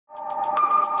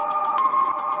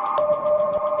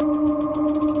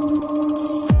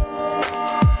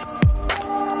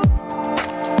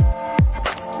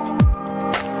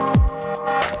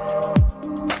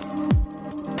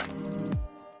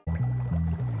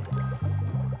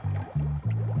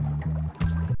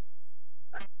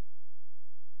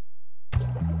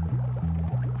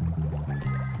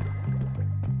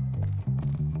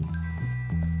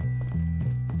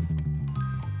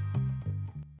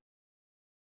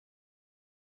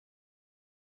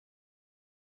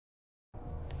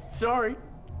Sorry.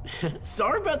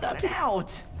 Sorry about that. Get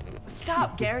out!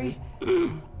 Stop, Gary.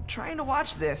 I'm trying to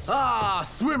watch this. Ah,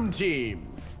 swim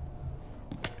team.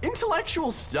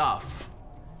 Intellectual stuff.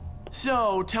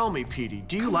 So, tell me, Petey,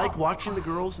 do you like watching the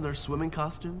girls in their swimming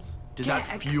costumes? Does that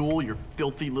fuel your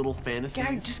filthy little fantasies?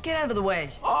 Gary, just get out of the way.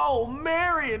 Oh,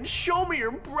 Marion, show me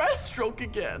your breaststroke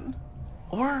again.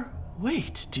 Or,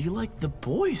 wait, do you like the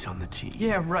boys on the team?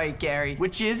 Yeah, right, Gary.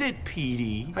 Which is it,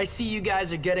 Petey? I see you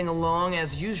guys are getting along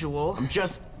as usual. I'm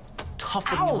just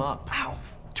toughening him up. Ow.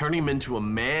 Turning him into a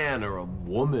man or a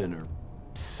woman or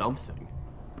something.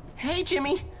 Hey,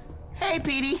 Jimmy. Hey,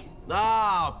 Petey.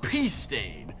 Ah, Peace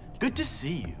Stain. Good to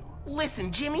see you.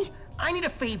 Listen, Jimmy, I need a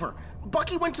favor.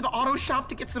 Bucky went to the auto shop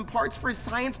to get some parts for his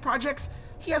science projects.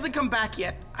 He hasn't come back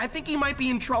yet. I think he might be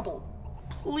in trouble.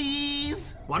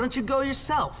 Please? Why don't you go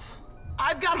yourself?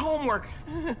 I've got homework.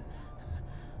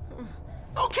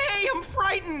 Okay, I'm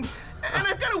frightened. And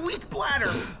I've got a weak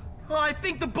bladder. Oh, I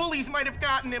think the bullies might have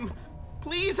gotten him.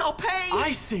 Please, I'll pay.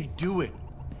 I say do it.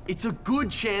 It's a good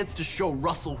chance to show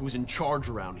Russell who's in charge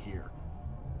around here.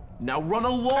 Now run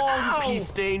along, Ow. Peace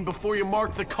Stain, before you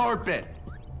mark the carpet.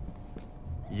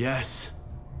 Yes.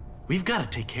 We've got to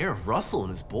take care of Russell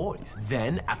and his boys.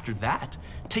 Then, after that,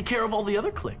 take care of all the other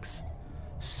cliques.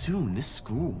 Soon, this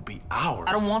school will be ours.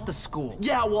 I don't want the school.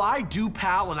 Yeah, well, I do,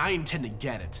 pal, and I intend to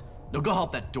get it. Now go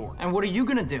help that door. And what are you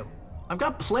gonna do? I've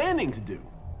got planning to do.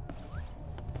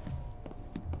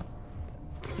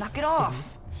 Knock it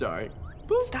off. Sorry.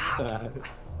 Stop.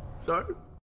 Sorry.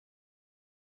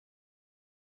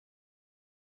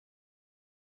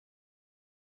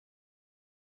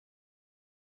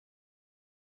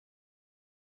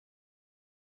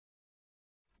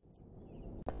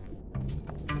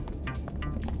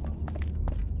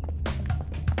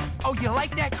 Oh, you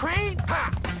like that crane?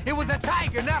 Ha! It was a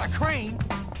tiger, not a crane.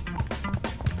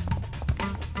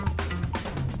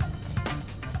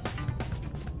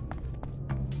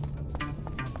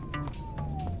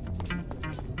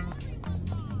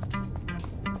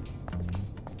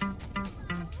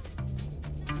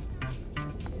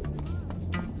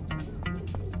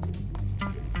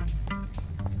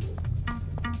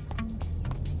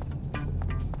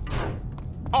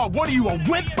 Oh, what are you, a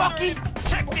wimp, Bucky?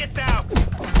 Check this out!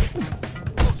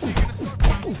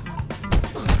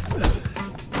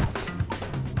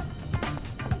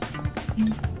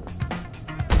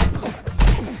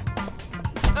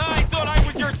 I thought I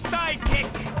was your sidekick!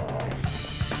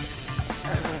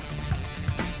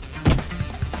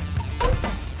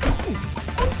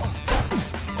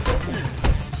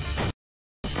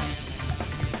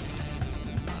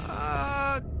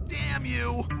 Damn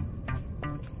you.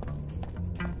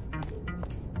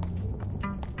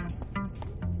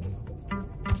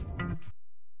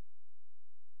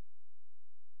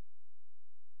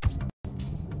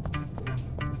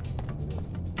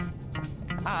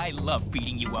 I love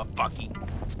beating you up, Bucky.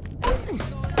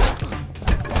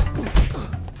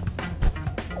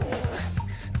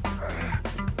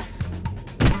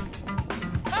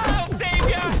 I'll save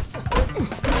ya!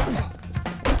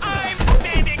 I'm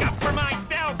standing up for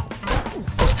myself!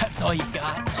 That's all you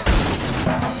got?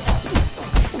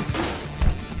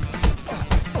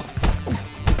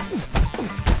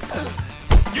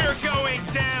 You're going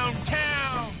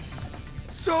downtown!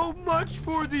 So much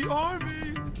for the army.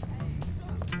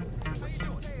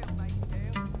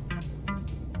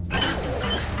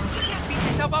 Beat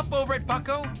yourself up over it,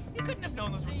 bucko. You couldn't have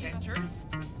known those were dentures.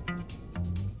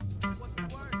 What's the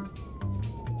word?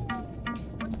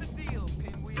 What's the deal,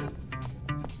 pinwheel?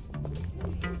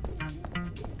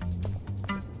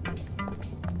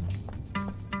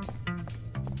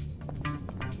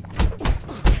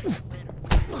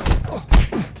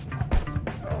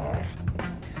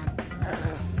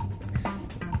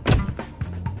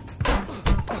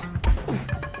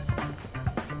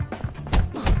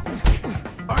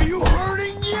 Are you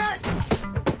hurting yet?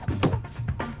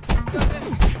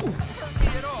 Doesn't hurt me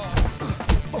at all.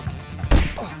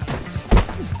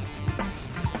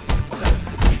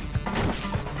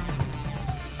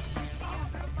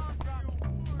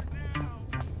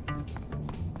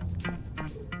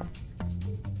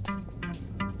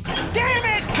 Damn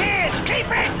it, kids! Keep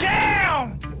it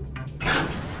down!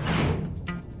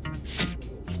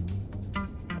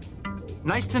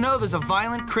 Nice to know there's a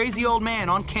violent, crazy old man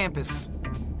on campus.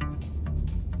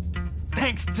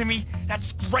 Thanks, Jimmy.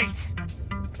 That's great.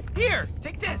 Here,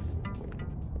 take this.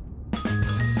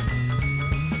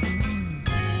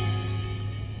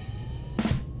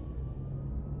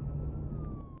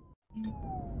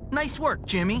 Nice work,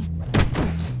 Jimmy.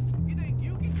 You think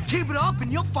you can... Keep it up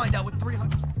and you'll find out what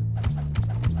 300...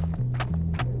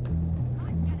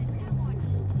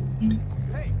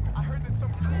 Hey,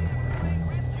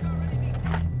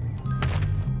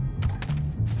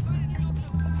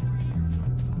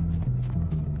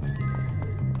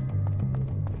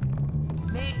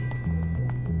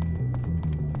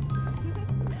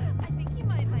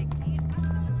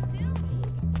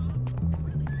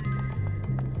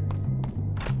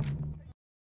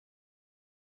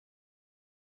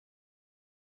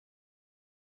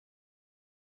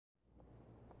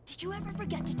 Did you ever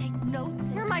forget to take notes?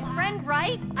 You're my friend,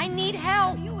 right? I need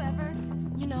help. Have you ever,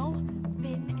 you know,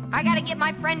 been in... I gotta get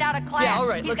my friend out of class. Yeah, all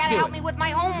right, He's gotta help me with my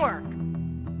homework.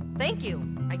 Thank you,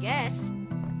 I guess.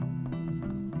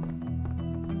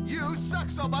 You suck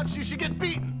so much you should get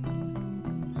beaten.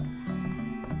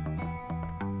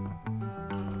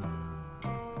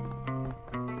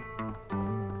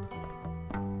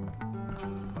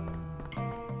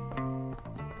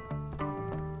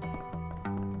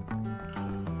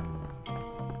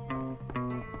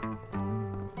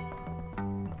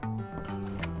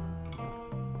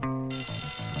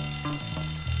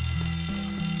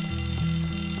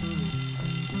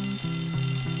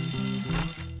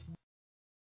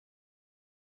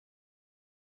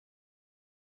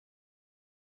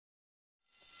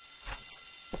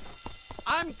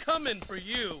 I'm coming for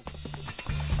you.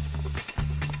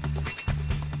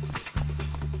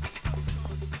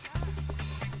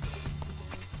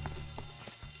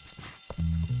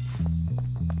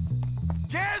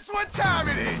 Guess what time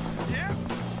it is? Yeah.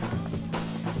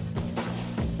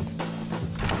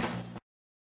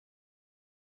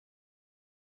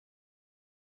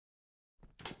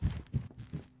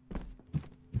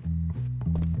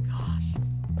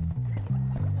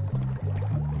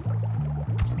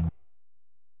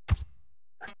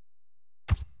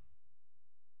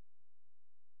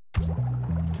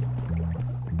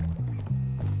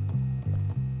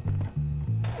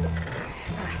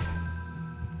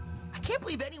 I can't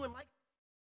believe anyone like...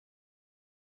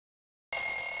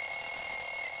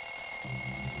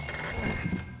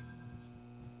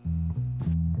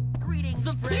 Greetings,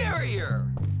 Superior!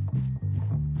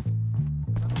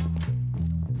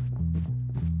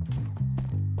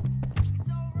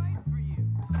 It's all right for you.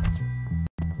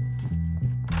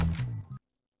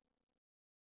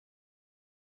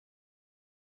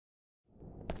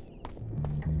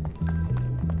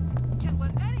 Can't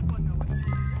let anyone know what's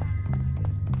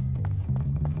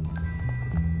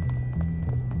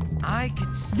I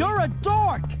can see. You're a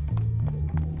dork!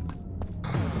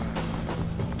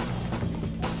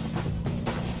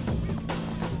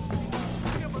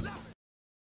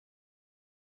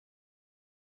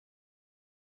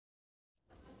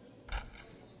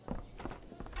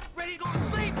 Ready to go to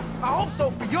sleep? I hope so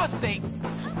for your sake.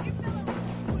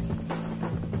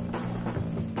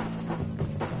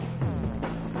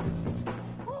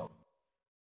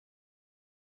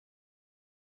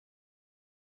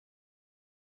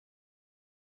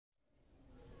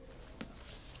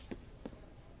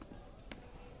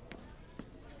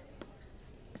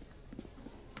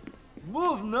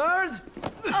 Move, nerd!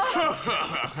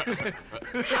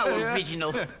 How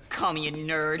original. Call me a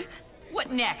nerd.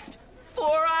 What next?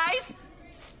 4 eyes?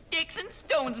 Sticks and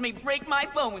stones may break my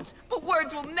bones, but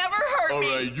words will never hurt me.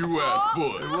 All right, you asked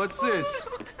for it. What's this?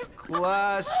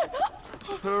 Class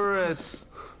president.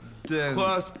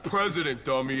 Class president,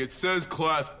 dummy. It says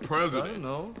class president. I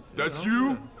know. That's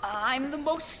you? I'm the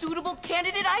most suitable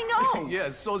candidate I know.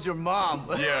 Yeah, so's your mom.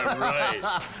 Yeah, right.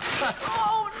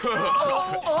 Oh,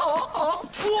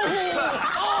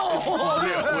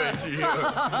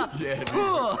 Yeah,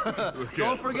 dude.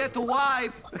 Don't forget to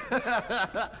wipe.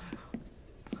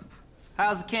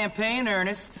 How's the campaign,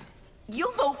 Ernest?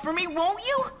 You'll vote for me, won't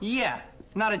you? Yeah,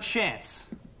 not a chance.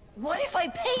 What if I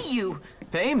pay you?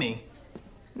 Pay me?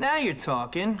 Now you're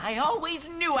talking. I always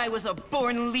knew I was a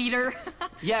born leader.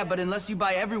 Yeah, but unless you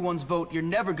buy everyone's vote, you're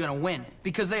never gonna win.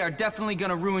 Because they are definitely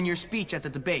gonna ruin your speech at the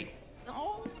debate.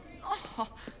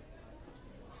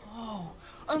 Oh,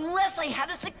 unless I had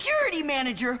a security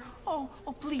manager. Oh,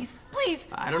 please, please,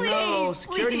 I don't know.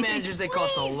 Security please, managers, they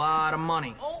cost a lot of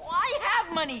money. Oh, I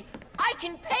have money. I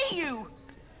can pay you.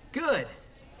 Good.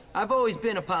 I've always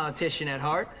been a politician at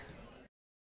heart.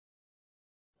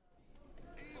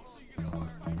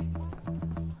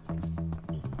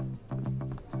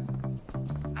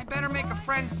 I better make a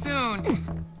friend soon.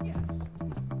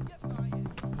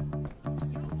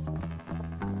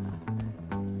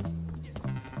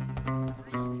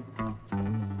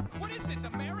 What is this, a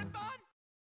marathon?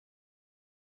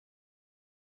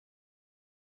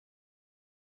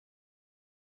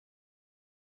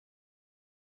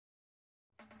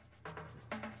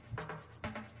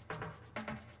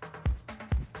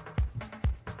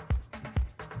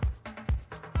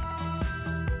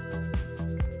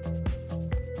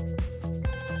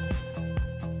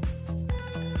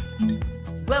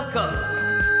 Welcome.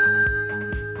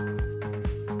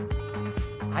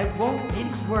 I won't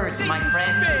mince words, my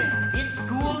friends. This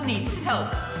school needs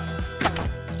help.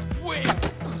 Wait.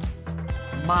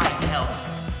 My help.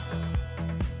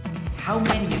 How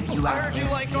many of you I out heard you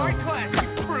there like feel art class, you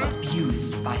brute.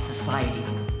 abused by society,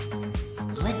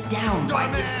 let down by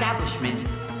the establishment,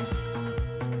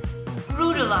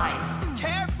 brutalized.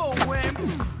 Careful, wimp!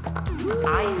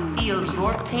 I feel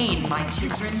your pain, my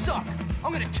children. Suck!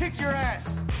 I'm gonna kick your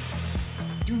ass!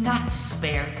 Do not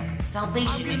despair.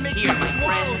 Salvation is here, my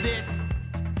friends.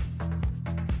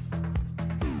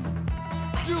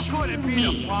 By choosing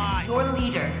me as your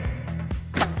leader,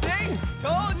 See?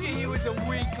 Told you he was a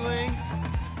weakling.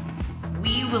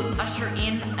 we will usher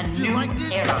in a new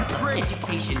era of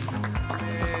education.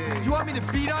 You want me to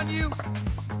beat on you?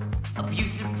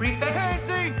 Abusive prefects,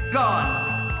 Pansy! gone.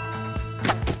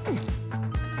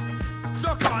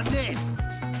 Suck on this!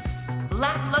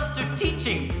 Lackluster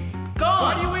teaching, gone.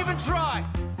 Why do you even try?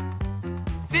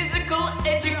 Physical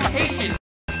education,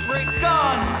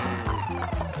 gone.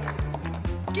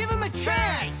 Give him a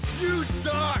chance! You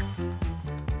start!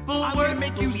 Bullworth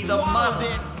make will you be the swallow model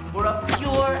this. for a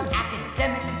pure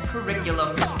academic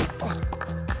curriculum.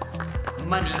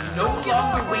 Money no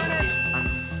longer wasted on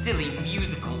silly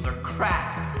musicals or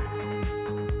crafts.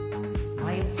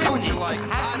 My opponent like? would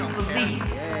I have you don't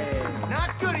believe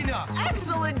Not good enough!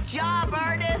 Excellent job,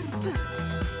 artist!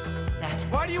 that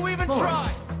Why do you even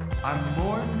sports are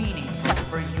more meaningful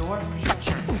for your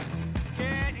future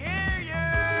Can't hear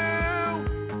you!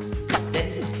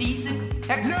 than decent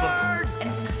textbooks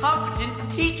and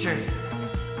competent teachers.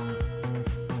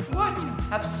 What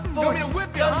have sports whip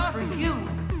you, done huh? for you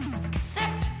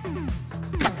except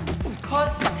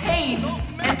cause pain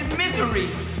and misery?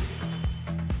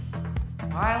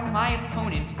 While my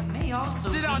opponent may also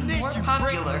Sit on be this, more you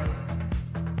popular,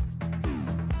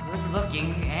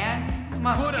 good-looking and Would I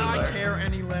muscular, care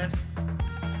any less?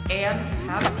 and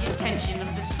have the attention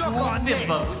of the school on this.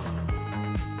 bimbos,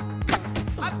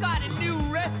 I've got a new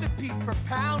recipe for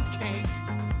pound cake.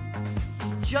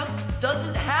 just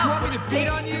doesn't You have want what me to it beat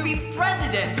takes on to you? be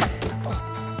president.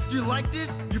 Do you like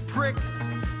this, you prick?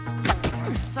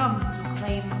 For some who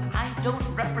claim I don't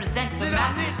represent the Sit on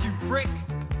masses, this, you prick!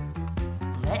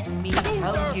 let me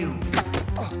tell you,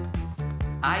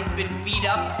 I've been beat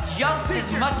up just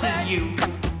as much as you.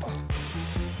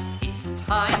 It's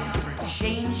time for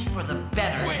change for the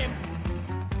better.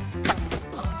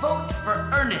 A vote for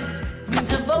Ernest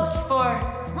means a vote for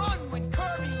Run when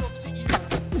Kirby looks at you.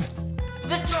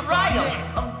 the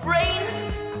triumph of brains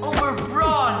over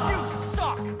brawn. You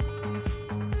suck!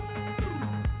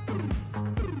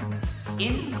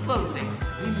 In closing,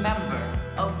 remember,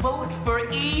 a vote for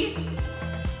E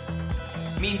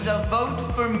means a vote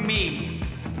for me.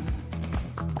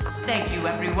 Thank you,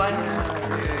 everyone.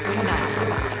 Good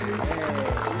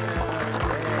night.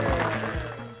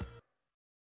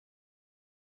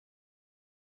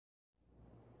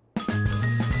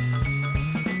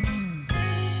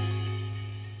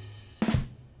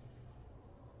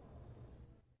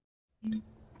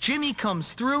 Jimmy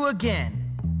comes through again.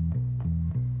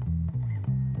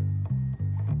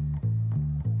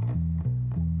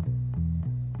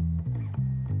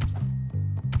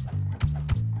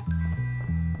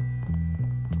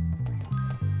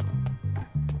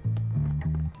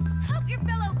 Help your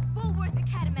fellow Bullworth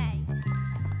Academy.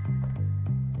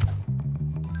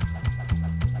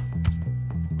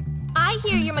 I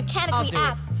hear you're mechanically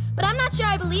apt, but I'm not sure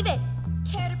I believe it.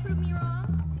 Care to prove me wrong?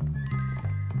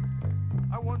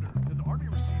 I wonder, did the Army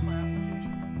receive my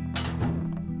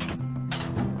application?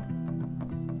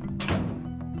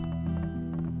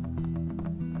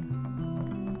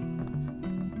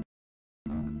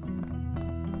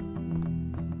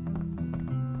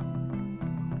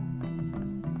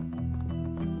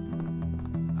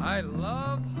 I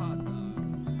love hot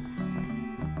dogs.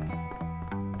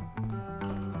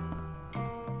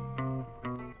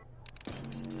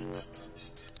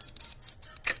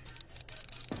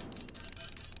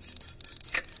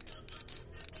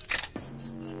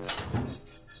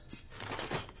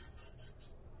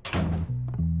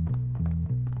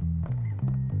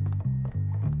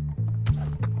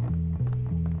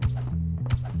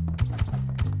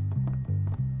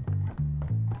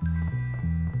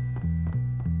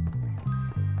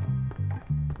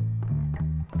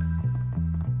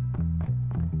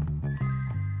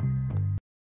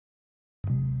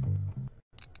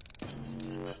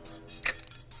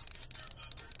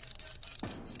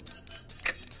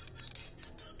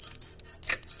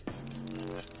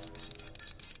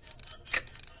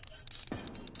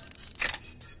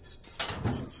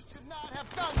 Should not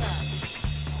have done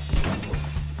that!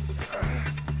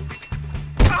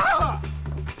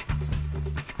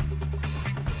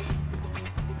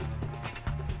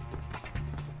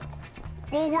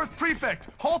 Bullworth Prefect,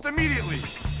 halt immediately!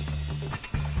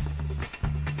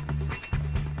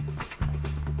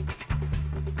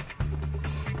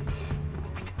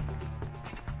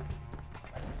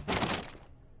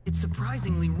 It's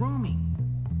surprisingly roomy.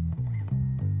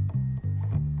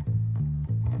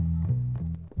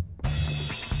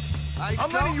 I'm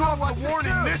letting you off with a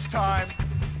warning this time.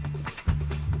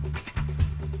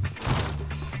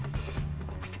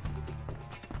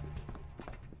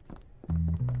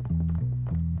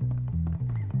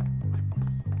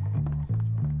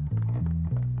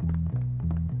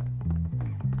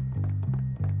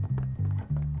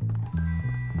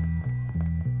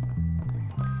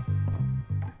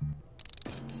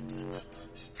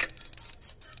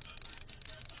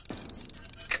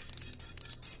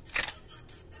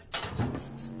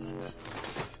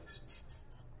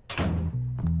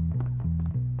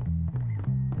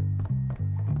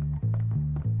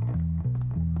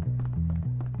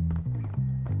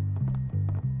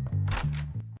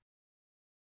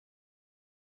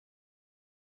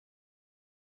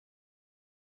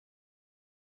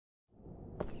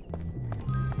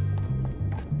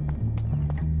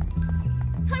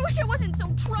 I wish I wasn't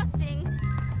so trusting.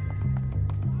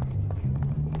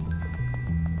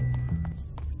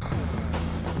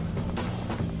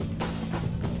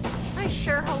 I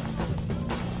sure hope.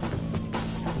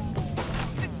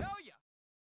 I can tell ya.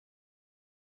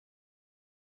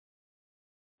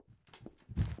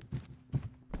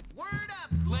 Word up!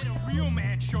 Let a real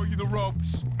man show you the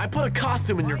ropes. I put a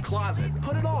costume in your closet.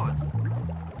 Put it on.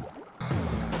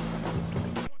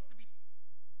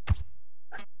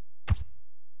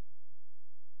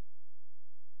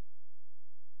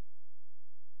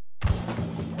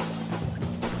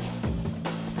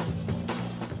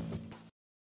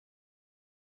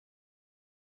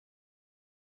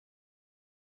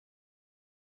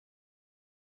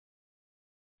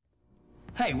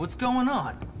 Hey, what's going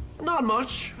on? Not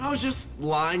much. I was just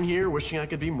lying here wishing I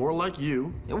could be more like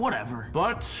you. Yeah, whatever.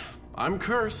 But I'm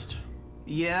cursed.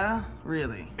 Yeah?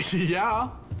 Really? Yeah,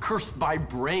 cursed by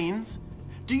brains.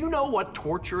 Do you know what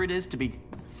torture it is to be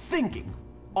thinking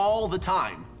all the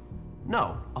time?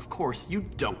 No, of course you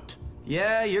don't.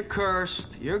 Yeah, you're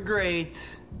cursed. You're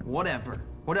great. Whatever.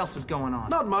 What else is going on?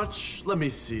 Not much. Let me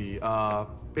see.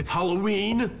 It's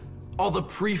Halloween. All the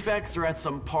prefects are at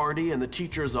some party and the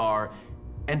teachers are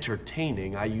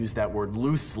entertaining. I use that word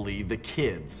loosely, the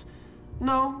kids.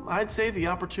 No, I'd say the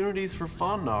opportunities for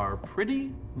fun are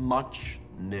pretty much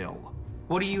nil.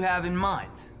 What do you have in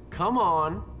mind? Come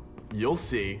on, you'll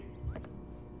see.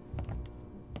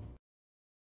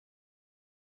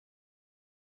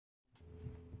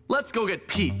 Let's go get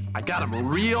Pete. I got him a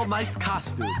real nice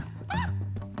costume.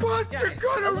 But you're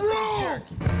gonna roll!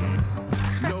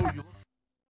 No, you.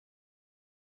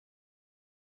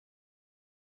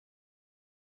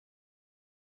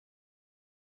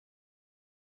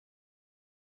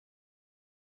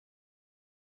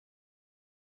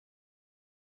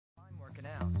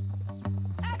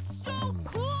 That's so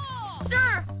cool!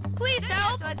 Sir, please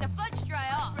help! Let the fudge dry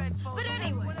off. But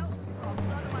anyway.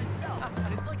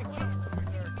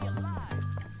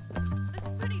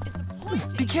 That's pretty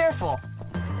disappointing. Be careful.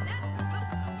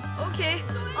 Okay,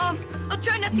 I'll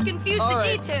try not to confuse All the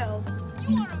right. details.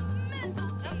 You are a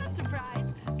mental. I'm not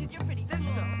surprised, because you're pretty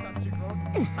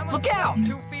cool. Look out!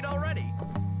 2 feet already.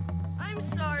 I'm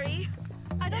sorry.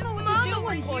 I don't know what Mama you do were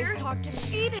when boys here. talk to me.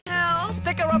 She'd help.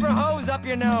 Stick a rubber hose up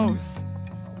your nose.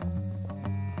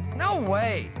 No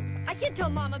way. I can't tell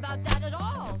Mom about that at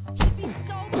all. She'd be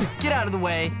so mad. Get out of the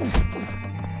way.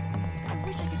 I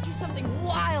wish I could do something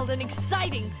wild and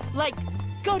exciting, like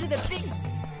go to the big...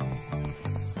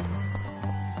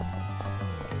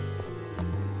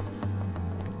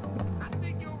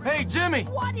 Hey, Jimmy!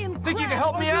 What in Think you can crap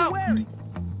help are me you out? wearing?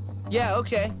 Yeah,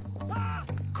 okay.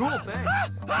 Cool, thanks.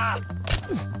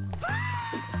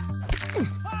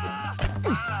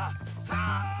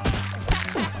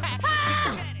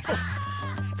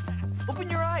 Open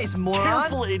your eyes, moron!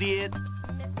 Careful, idiot.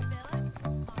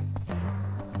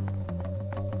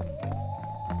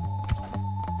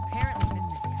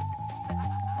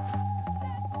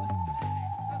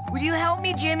 Will you help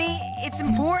me, Jimmy? It's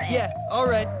important. Yeah, all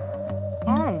right.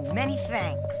 Oh, many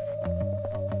thanks.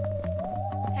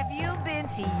 Have you been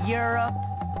to Europe?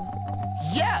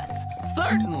 Yes,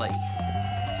 certainly.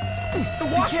 The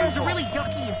washrooms are really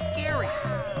yucky and scary.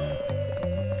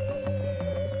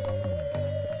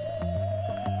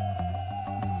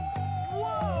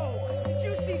 Whoa! Did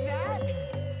you see that?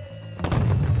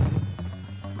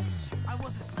 I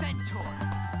was a centaur.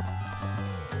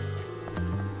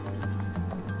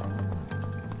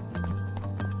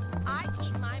 I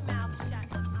keep my mouth shut.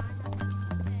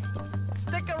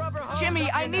 Stick a rubber hose Jimmy,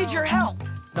 up I your need nose. your help.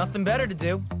 Nothing better to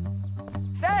do.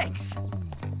 Thanks.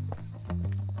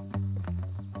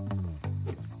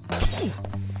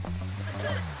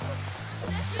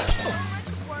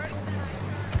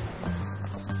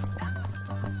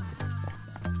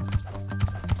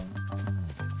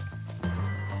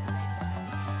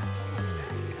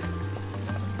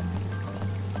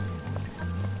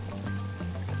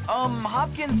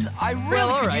 Hopkins, I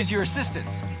really could use your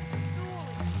assistance.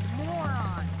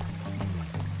 Moron.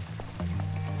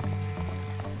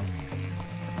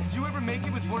 Did you ever make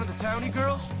it with one of the townie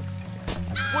girls?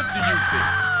 What do you think?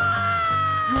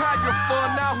 You had your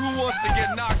fun, now who wants to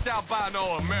get knocked out by an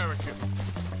all-American?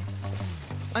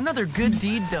 Another good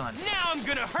deed done. Now I'm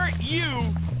gonna hurt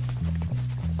you!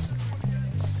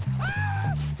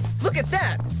 Look at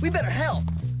that! We better help!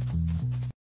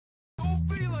 Don't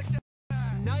be like that!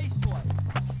 Nice one!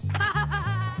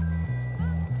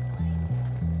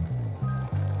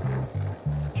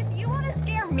 If you want to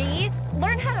scare me,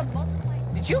 learn how to multiply.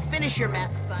 Did you finish your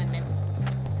math assignment?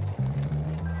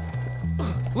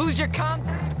 Lose your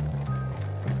contact?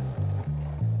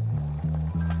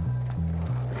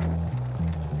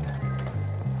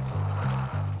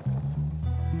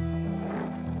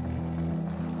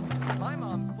 My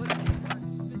mom flipped me.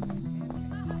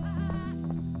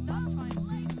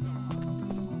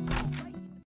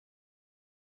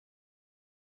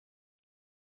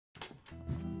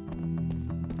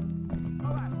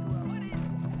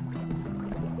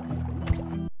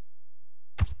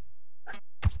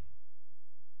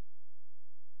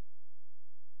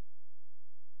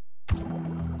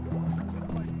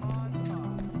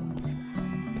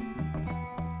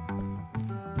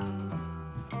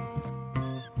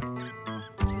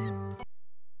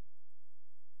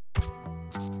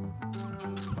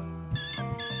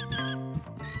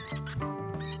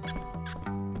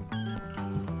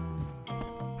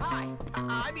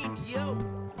 I mean you.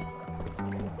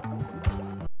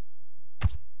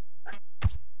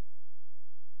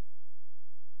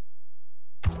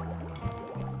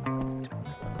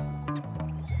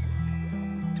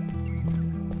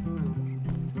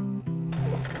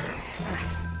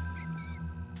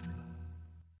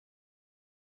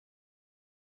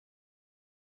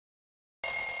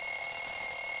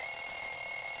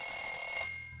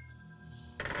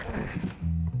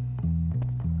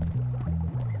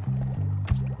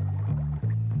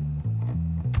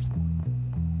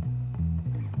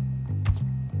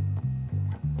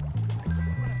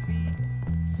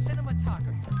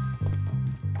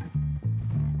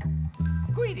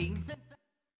 Greetings.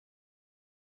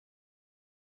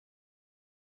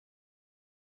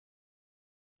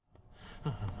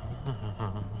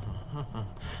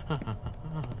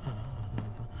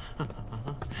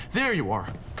 There you are.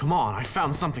 Come on, I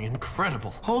found something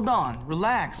incredible. Hold on,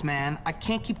 relax, man. I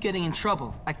can't keep getting in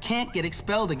trouble. I can't get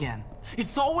expelled again.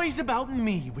 It's always about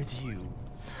me with you.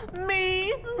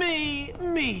 Me, me,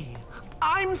 me.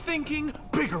 I'm thinking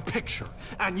bigger picture,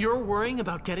 and you're worrying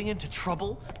about getting into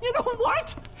trouble? You know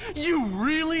what? You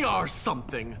really are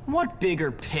something. What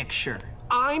bigger picture?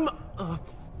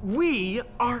 We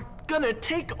are gonna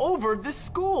take over this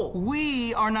school.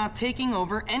 We are not taking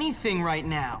over anything right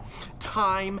now.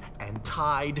 Time and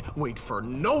tide wait for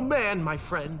no man, my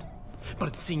friend. But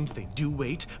it seems they do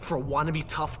wait for a wannabe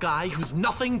tough guy who's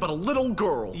nothing but a little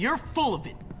girl. You're full of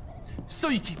it. So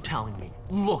you keep telling me,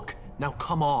 look, now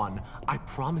come on, I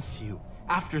promise you,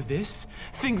 after this,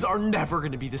 things are never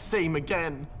gonna be the same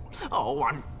again. Oh,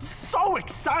 I'm so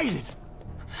excited.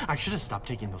 I should have stopped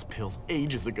taking those pills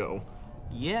ages ago.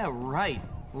 Yeah, right.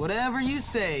 Whatever you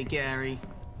say, Gary.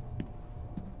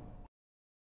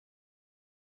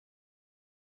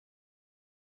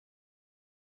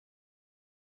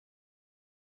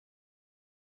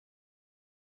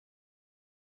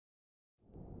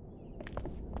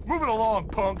 Move it along,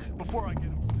 punk, before I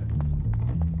get upset.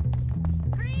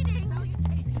 Greetings.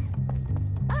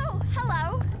 Oh,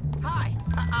 hello. Hi.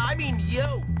 I mean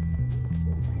you.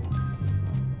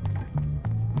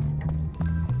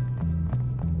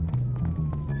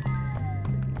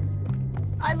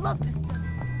 I love to study.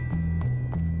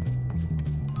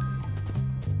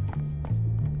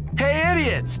 Hey,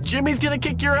 idiots! Jimmy's gonna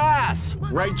kick your ass!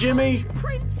 Right, Jimmy?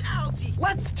 Prince Algae.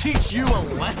 Let's teach you a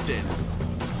lesson.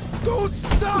 Don't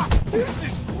stop! This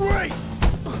is great!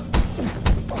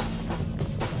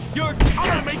 I'm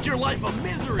gonna make your life a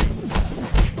misery!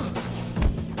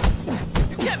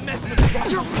 You can't mess with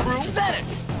me! You're pathetic!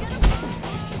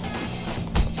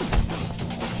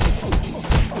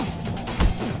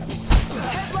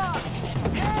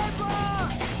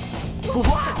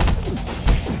 Wow!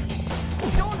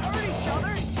 Don't hurt each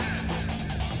other!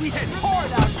 We hit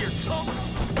hard out here, chump!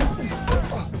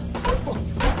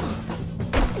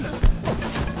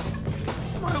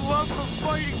 My love for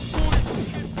fighting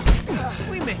boys!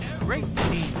 We make a great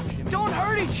team. Don't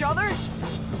hurt each other!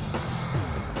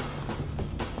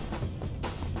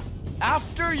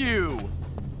 After you!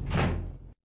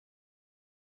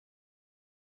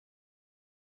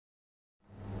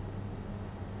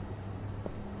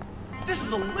 This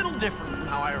is a little different from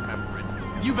how I remember it.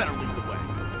 You better lead the way.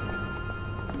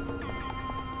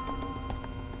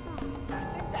 I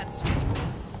think that's...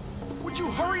 Would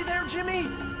you hurry there, Jimmy?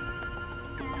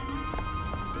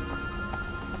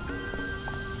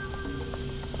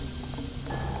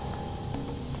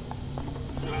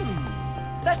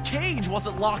 That cage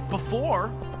wasn't locked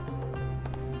before.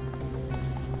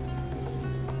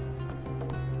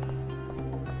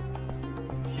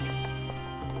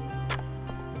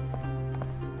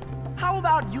 How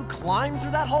about you climb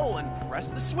through that hole and press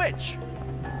the switch?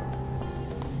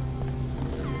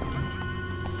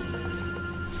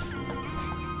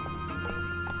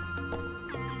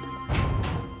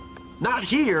 Not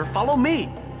here, follow me.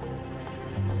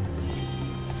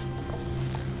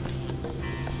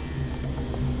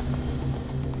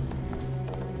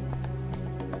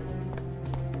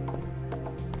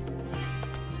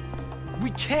 We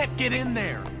can't get in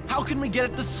there. How can we get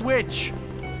at the switch?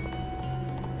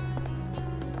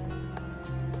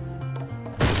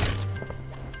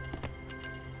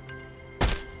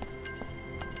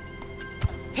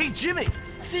 Hey, Jimmy,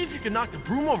 see if you can knock the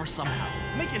broom over somehow.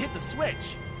 Make it hit the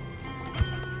switch.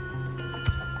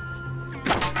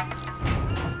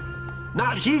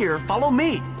 Not here, follow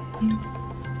me.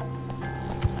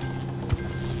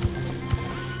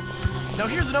 Now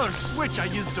here's another switch I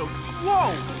used to...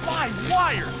 Whoa, 5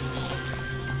 wires!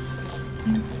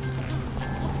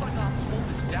 Looks like I'll pull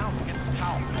this down to get the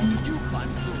power while you climb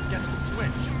through and get the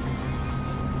switch.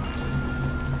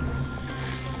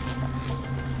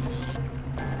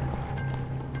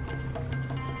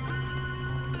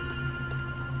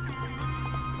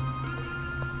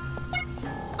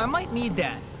 I might need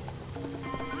that.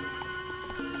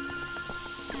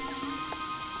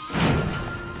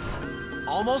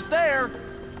 Almost there.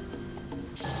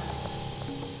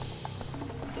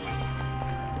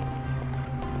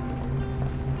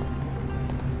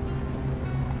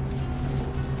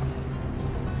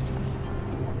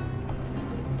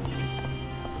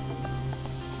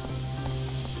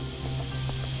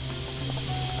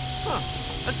 Huh,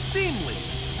 a steam leak.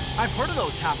 I've heard of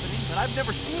those happening, but I've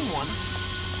never seen one.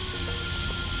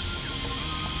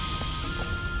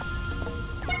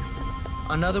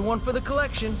 Another one for the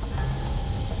collection.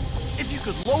 If you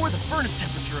could lower the furnace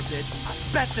temperature a bit, I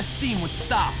bet the steam would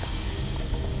stop.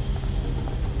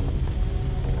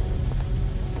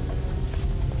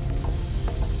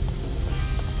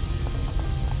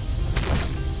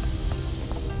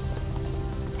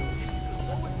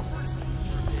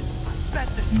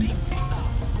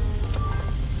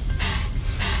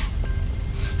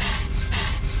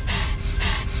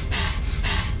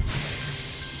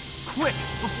 Quick,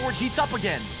 before it heats up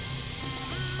again.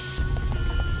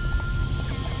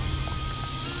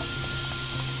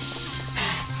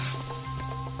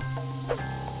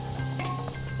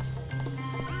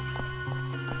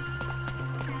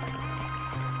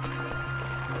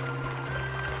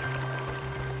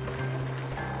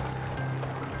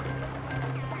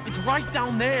 It's right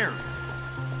down there.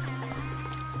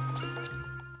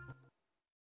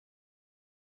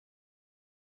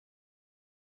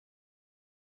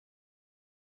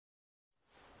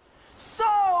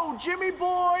 So, Jimmy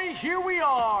boy, here we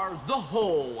are, the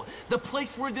hole. The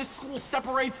place where this school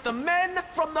separates the men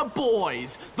from the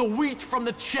boys, the wheat from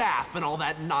the chaff, and all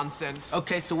that nonsense.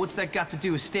 Okay, so what's that got to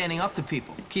do with standing up to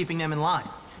people, keeping them in line?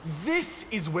 This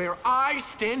is where I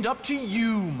stand up to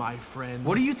you, my friend.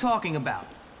 What are you talking about?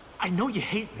 I know you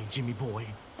hate me, Jimmy boy.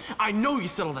 I know you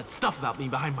said all that stuff about me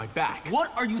behind my back.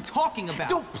 What are you talking about?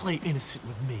 Don't play innocent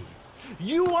with me.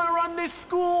 You want to run this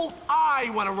school?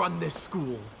 I want to run this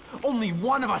school. Only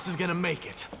one of us is gonna make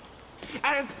it.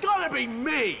 And it's gonna be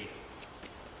me!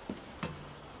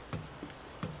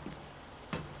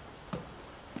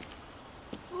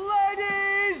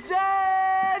 Ladies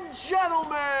and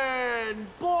gentlemen,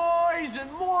 boys and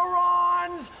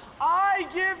morons, I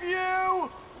give you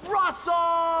Russell!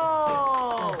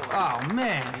 Oh,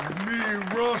 man. Me,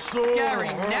 Russell!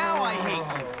 Gary, now I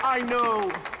hate you. I know,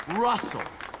 Russell.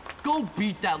 Go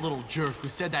beat that little jerk who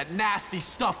said that nasty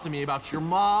stuff to me about your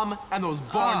mom and those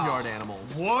barnyard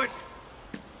animals. What?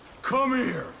 Come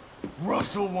here.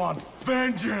 Russell wants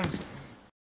vengeance.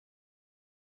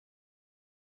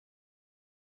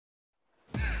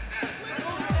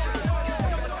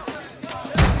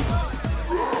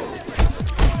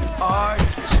 I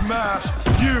smash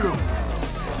you.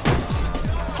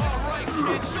 All right,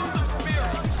 kid, show them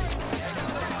spirit.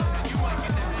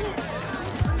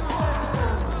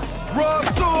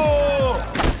 Russell!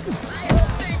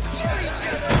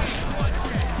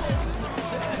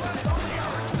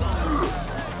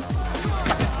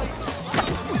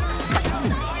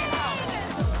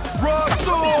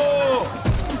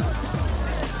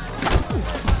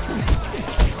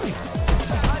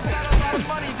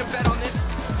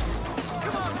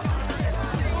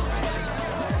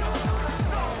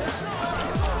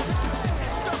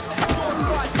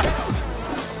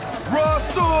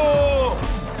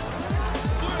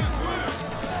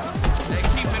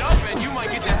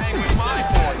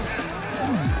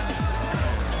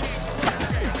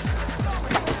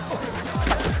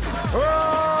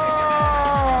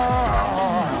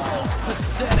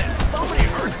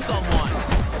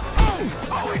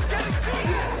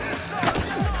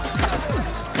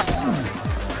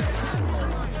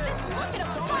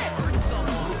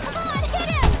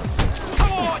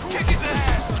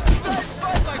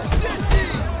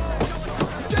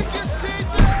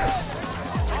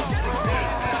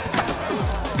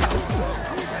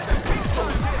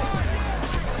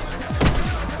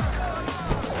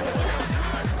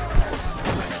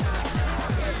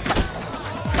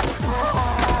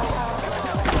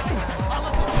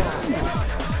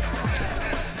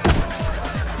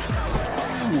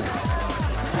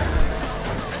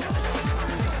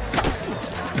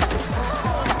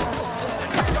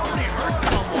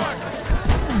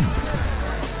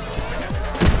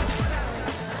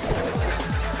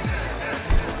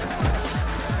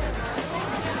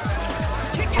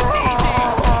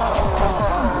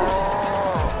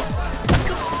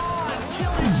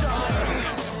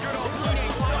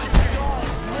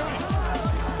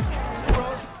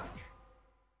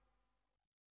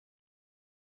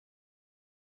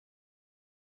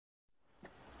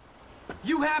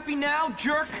 You happy now,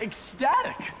 jerk?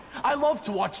 Ecstatic! I love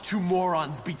to watch two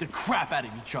morons beat the crap out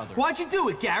of each other. Why'd you do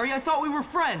it, Gary? I thought we were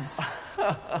friends.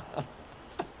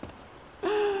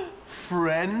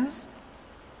 Friends?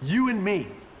 You and me.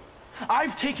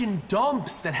 I've taken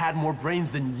dumps that had more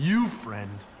brains than you,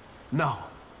 friend. No.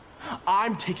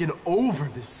 I'm taking over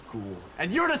this school,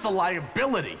 and you're just a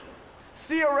liability.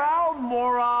 See you around,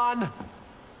 moron!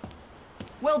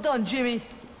 Well done, Jimmy.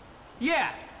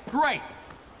 Yeah, great.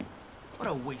 What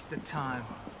a waste of time.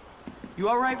 You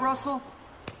all right, Russell?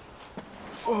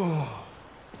 Oh.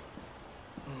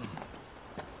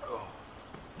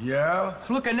 Yeah?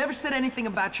 Look, I never said anything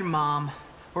about your mom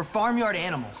or farmyard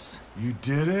animals. You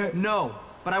did it? No,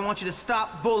 but I want you to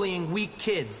stop bullying weak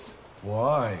kids.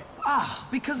 Why?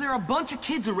 Because there are a bunch of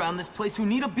kids around this place who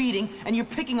need a beating, and you're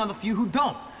picking on the few who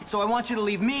don't. So I want you to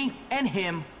leave me and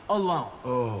him alone.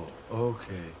 Oh,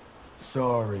 okay.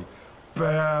 Sorry.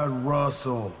 Bad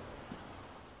Russell.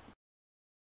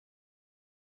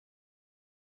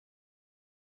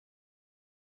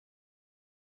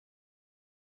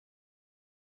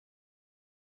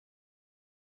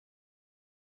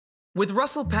 With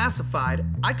Russell pacified,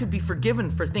 I could be forgiven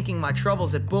for thinking my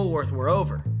troubles at Bullworth were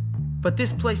over. But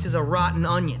this place is a rotten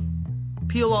onion.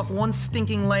 Peel off one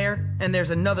stinking layer, and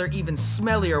there's another even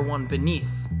smellier one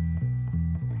beneath.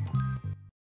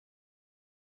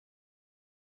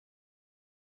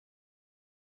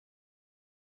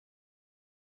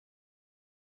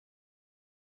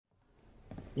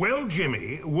 Well,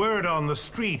 Jimmy, word on the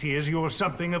street is you're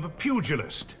something of a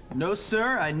pugilist. No,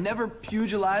 sir, I never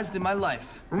pugilized in my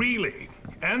life. Really?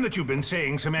 And that you've been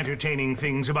saying some entertaining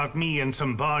things about me and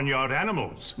some barnyard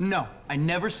animals. No, I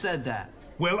never said that.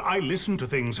 Well, I listen to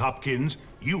things, Hopkins.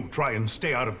 You try and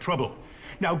stay out of trouble.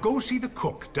 Now go see the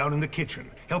cook down in the kitchen.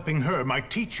 Helping her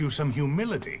might teach you some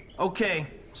humility. Okay,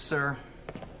 sir.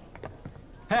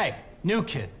 Hey, new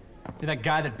kid. You're that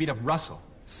guy that beat up Russell.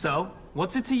 So,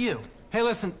 what's it to you? Hey,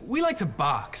 listen, we like to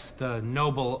box, the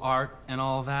noble art and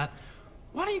all that.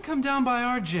 Why don't you come down by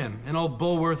our gym in old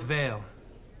Bullworth Vale?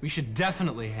 We should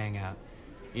definitely hang out.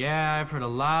 Yeah, I've heard a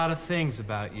lot of things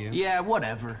about you. Yeah,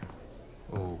 whatever.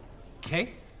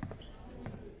 Okay.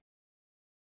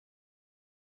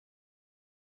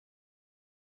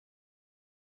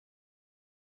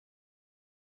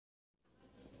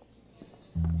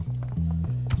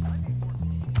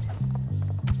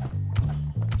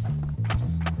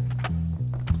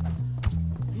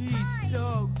 He's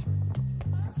soaked.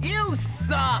 You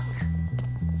suck!